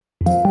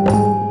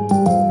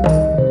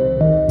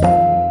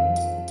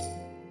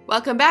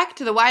Welcome back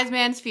to the Wise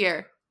Man's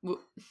Sphere.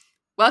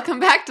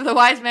 Welcome back to the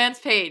Wise Man's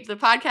Page, the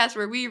podcast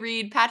where we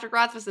read Patrick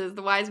Rothfuss's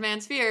The Wise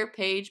Man's Sphere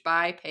page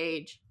by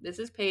page. This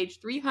is page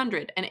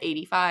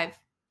 385.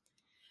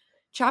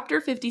 Chapter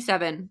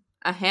 57,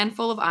 A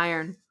Handful of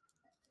Iron.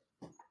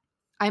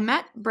 I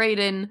met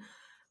Braden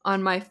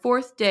on my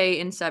 4th day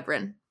in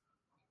Severin.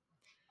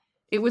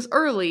 It was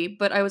early,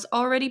 but I was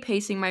already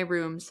pacing my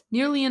rooms,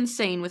 nearly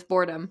insane with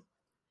boredom.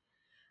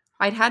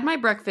 I'd had my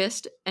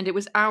breakfast, and it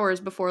was hours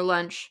before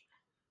lunch.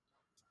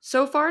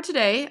 So far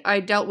today, I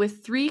dealt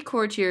with 3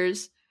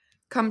 courtiers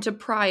come to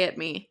pry at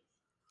me.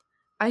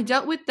 I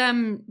dealt with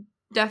them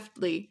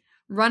deftly,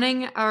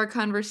 running our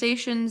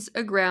conversations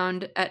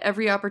aground at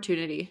every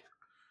opportunity.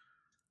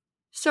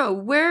 So,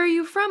 where are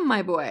you from,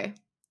 my boy?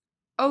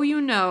 Oh, you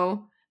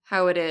know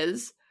how it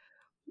is.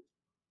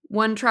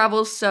 One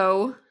travels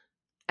so.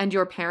 And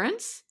your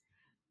parents?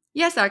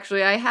 Yes,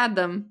 actually, I had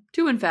them.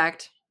 2, in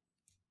fact.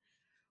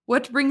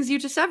 What brings you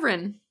to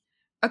Severin?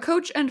 A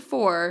coach and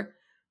 4,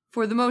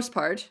 for the most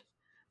part,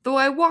 though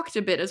I walked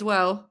a bit as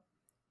well.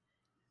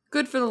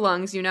 Good for the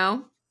lungs, you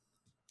know.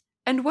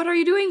 And what are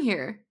you doing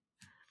here?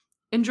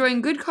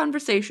 Enjoying good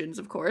conversations,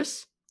 of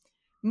course.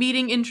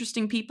 Meeting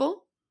interesting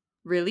people.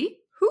 Really?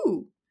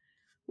 Who?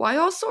 Why,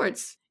 all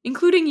sorts,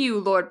 including you,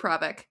 Lord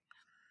Pravec.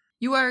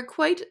 You are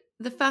quite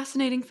the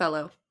fascinating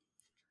fellow.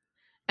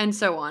 And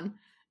so on.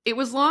 It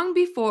was long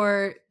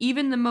before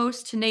even the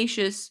most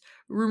tenacious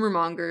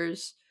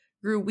rumor-mongers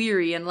grew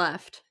weary and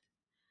left.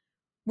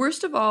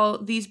 Worst of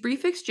all, these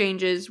brief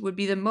exchanges would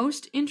be the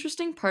most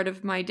interesting part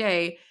of my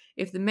day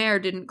if the mayor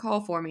didn't call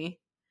for me.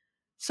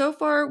 So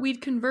far,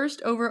 we'd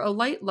conversed over a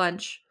light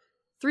lunch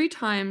 3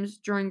 times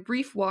during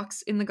brief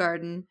walks in the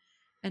garden,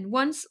 and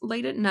once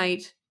late at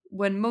night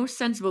when most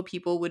sensible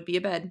people would be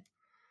abed.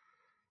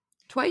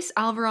 Twice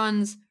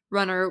Alvaron's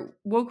runner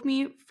woke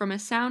me from a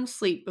sound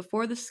sleep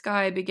before the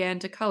sky began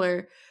to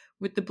color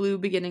with the blue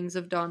beginnings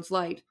of dawn's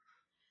light.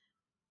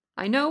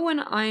 I know when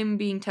I'm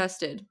being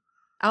tested.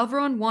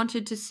 Alvaron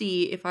wanted to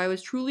see if I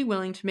was truly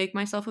willing to make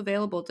myself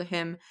available to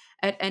him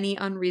at any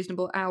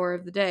unreasonable hour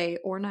of the day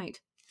or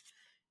night.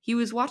 He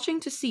was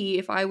watching to see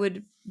if I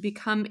would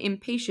become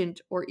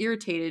impatient or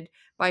irritated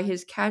by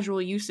his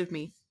casual use of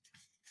me.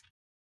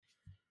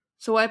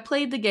 So I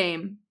played the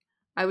game.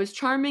 I was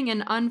charming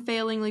and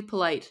unfailingly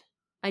polite.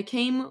 I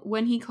came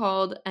when he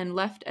called and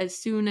left as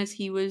soon as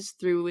he was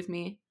through with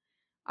me.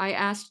 I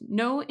asked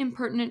no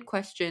impertinent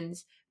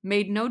questions,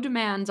 made no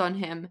demands on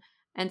him,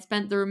 and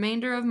spent the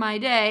remainder of my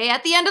day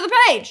at the end of the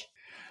page!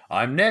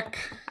 I'm Nick.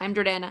 I'm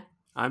Jordana.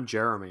 I'm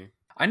Jeremy.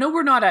 I know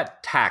we're not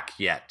at TAC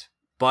yet,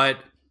 but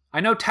I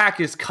know TAC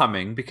is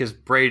coming because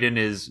Braden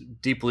is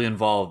deeply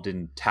involved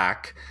in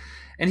TAC,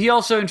 and he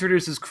also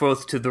introduces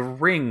Kvothe to the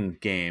Ring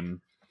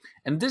game.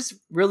 And this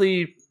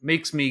really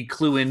makes me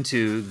clue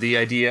into the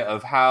idea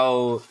of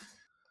how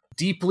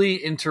deeply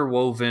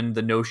interwoven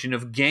the notion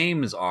of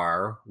games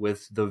are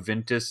with the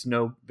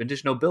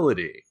Vintish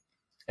nobility.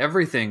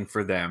 Everything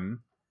for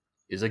them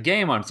is a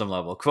game on some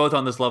level. Kvothe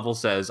on this level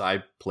says,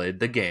 I played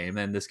the game.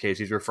 In this case,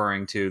 he's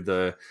referring to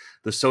the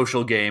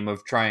social game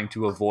of trying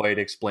to avoid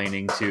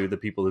explaining to the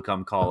people who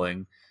come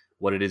calling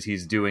what it is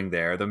he's doing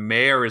there. The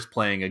mayor is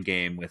playing a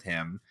game with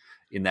him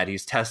in that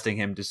he's testing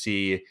him to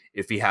see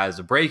if he has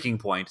a breaking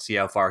point, to see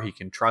how far he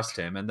can trust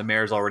him. And the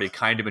mayor's already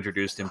kind of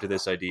introduced him to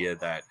this idea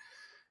that,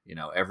 you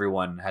know,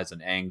 everyone has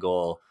an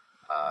angle.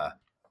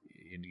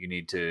 You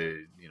need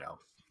to,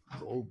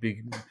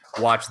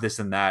 watch this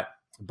and that.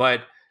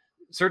 But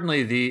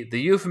certainly the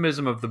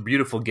euphemism of the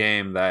beautiful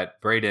game that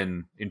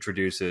Braden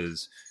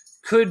introduces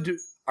could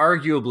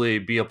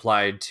arguably be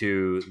applied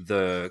to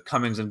the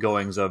comings and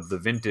goings of the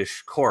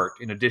Vintish court,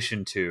 in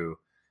addition to,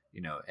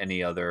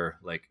 any other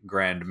like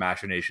grand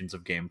machinations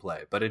of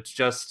gameplay. But it's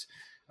just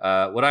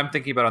what I'm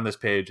thinking about on this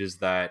page is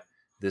that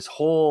this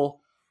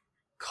whole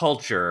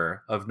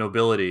culture of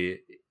nobility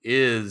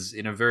is,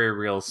 in a very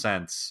real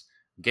sense,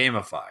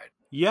 gamified.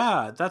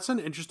 Yeah, that's an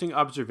interesting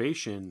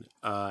observation,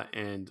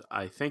 and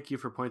I thank you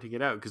for pointing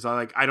it out, because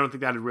I don't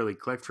think that had really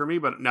clicked for me,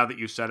 but now that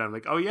you said it, I'm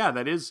like, oh yeah,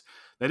 that is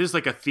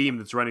like a theme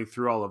that's running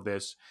through all of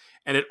this.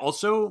 And it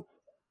also,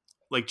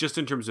 like, just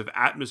in terms of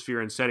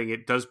atmosphere and setting,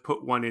 it does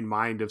put one in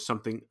mind of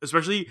something,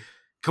 especially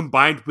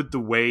combined with the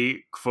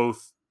way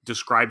Kvothe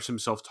describes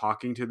himself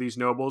talking to these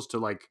nobles to,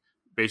 like,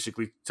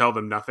 basically tell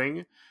them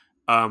nothing,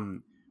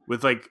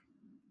 with, like,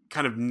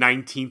 kind of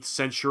 19th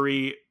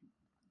century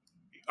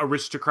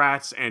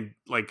aristocrats. And,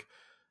 like,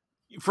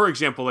 for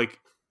example, like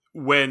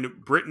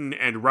when Britain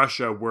and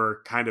Russia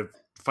were kind of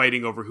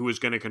fighting over who was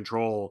going to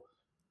control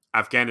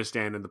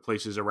Afghanistan and the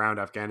places around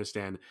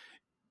Afghanistan,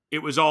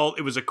 it was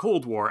a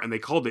Cold War, and they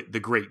called it the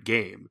Great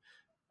Game.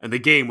 And the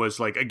game was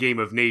like a game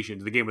of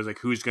nations. The game was like,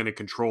 who's going to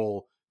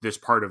control this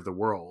part of the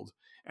world?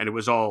 And it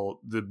was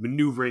all the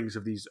maneuverings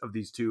of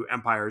these 2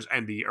 empires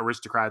and the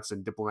aristocrats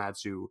and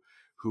diplomats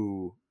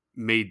who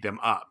made them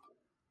up.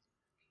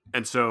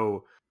 And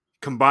so,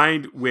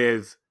 combined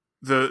with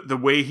the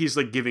way he's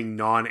like giving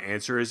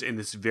non-answers in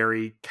this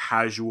very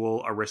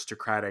casual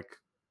aristocratic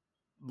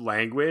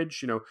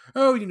language,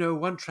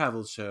 one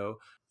travels so.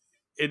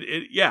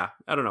 yeah,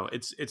 I don't know.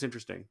 It's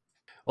interesting.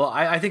 Well,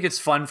 I think it's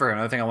fun for him.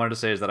 Another thing I wanted to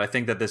say is that I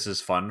think that this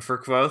is fun for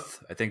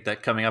Kvothe. I think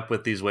that coming up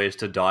with these ways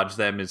to dodge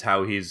them is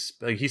how he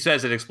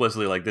says it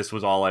explicitly, like, this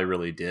was all I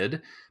really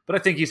did. But I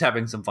think he's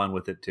having some fun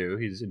with it too.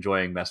 He's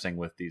enjoying messing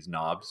with these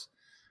knobs.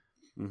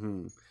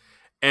 Mm-hmm.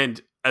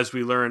 And as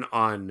we learn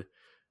on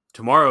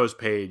tomorrow's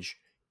page,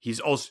 he's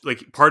also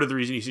like, part of the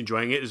reason he's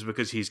enjoying it is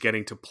because he's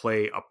getting to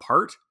play a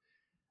part.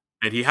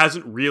 And he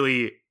hasn't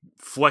really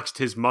flexed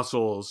his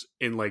muscles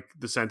in like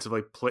the sense of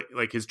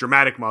like his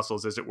dramatic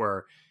muscles, as it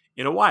were,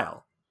 in a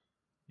while.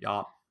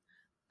 Yeah.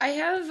 I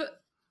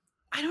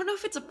don't know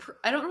if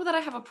I don't know that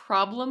I have a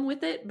problem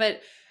with it,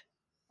 but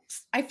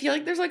I feel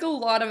like there's like a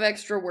lot of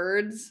extra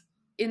words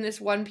in this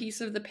one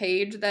piece of the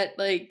page that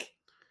like,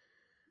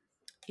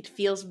 it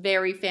feels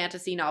very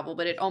fantasy novel,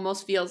 but it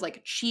almost feels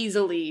like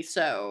cheesily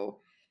so.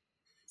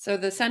 So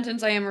the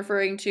sentence I am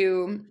referring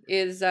to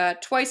is,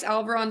 twice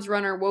Alveron's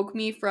runner woke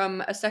me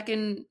from a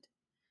sound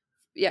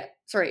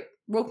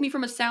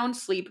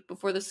sleep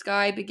before the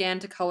sky began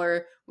to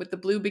color with the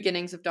blue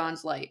beginnings of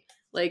dawn's light.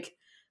 Like,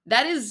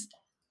 that's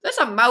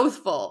a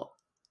mouthful.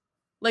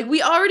 Like,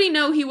 we already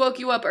know he woke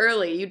you up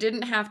early. You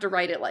didn't have to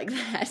write it like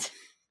that.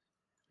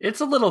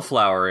 It's a little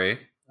flowery.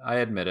 I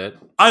admit it.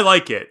 I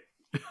like it.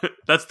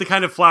 That's the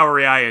kind of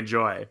flowery I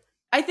enjoy.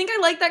 I think I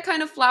like that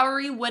kind of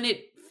flowery when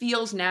it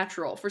feels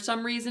natural. For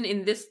some reason,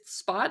 in this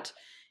spot,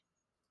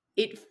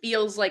 it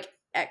feels like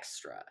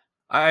extra.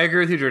 I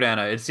agree with you,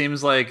 Jordana. It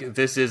seems like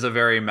this is a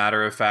very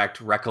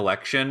matter-of-fact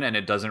recollection, and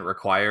it doesn't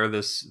require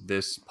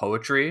this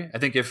poetry. I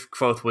think if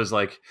Kvothe was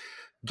like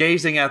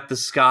gazing at the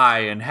sky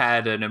and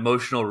had an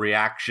emotional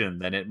reaction,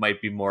 then it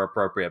might be more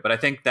appropriate. But I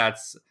think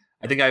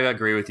I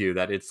agree with you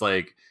that it's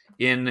like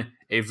in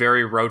a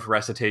very rote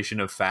recitation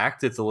of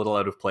fact, it's a little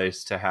out of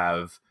place to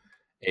have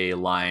a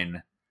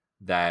line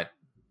that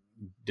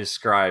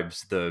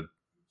describes the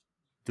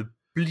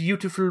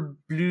beautiful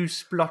blue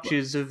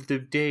splotches of the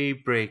day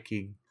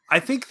breaking. I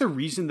think the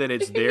reason that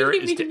it's there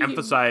is to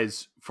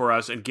emphasize for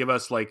us and give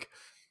us like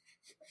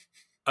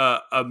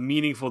a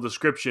meaningful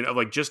description of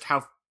like just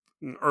how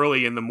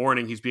early in the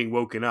morning he's being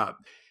woken up.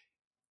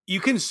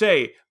 You can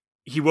say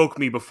he woke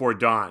me before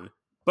dawn,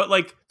 but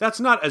like that's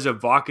not as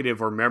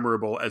evocative or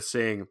memorable as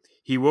saying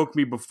he woke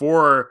me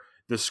before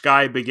the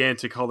sky began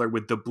to color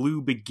with the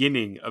blue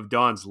beginning of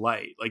dawn's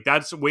light. Like,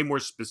 that's way more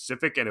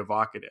specific and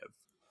evocative.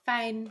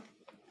 Fine.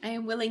 I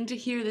am willing to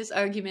hear this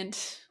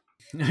argument.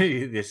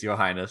 Yes, Your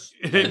Highness.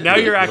 Now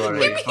you're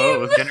actually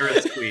both.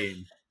 Generous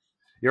queen.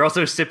 You're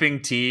also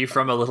sipping tea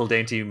from a little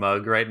dainty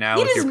mug right now.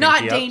 It is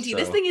not dainty.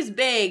 This thing is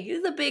big. This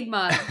is a big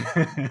mug.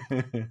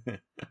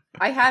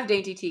 I have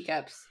dainty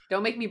teacups.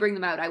 Don't make me bring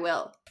them out. I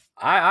will.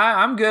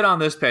 I'm good on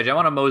this page. I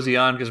want to mosey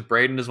on because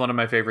Brayden is one of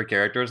my favorite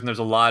characters, and there's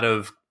a lot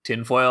of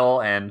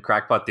tinfoil and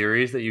crackpot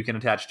theories that you can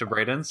attach to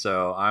Brayden.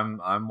 So I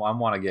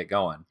want to get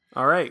going.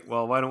 All right.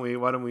 Well, why don't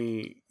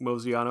we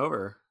mosey on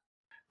over?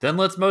 Then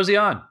let's mosey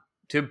on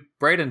to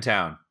Brayden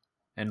Town,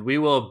 and we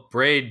will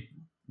braid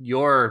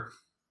your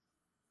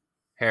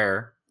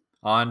hair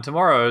on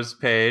tomorrow's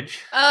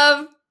page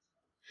of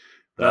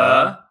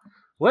the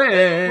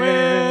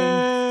Waysmans.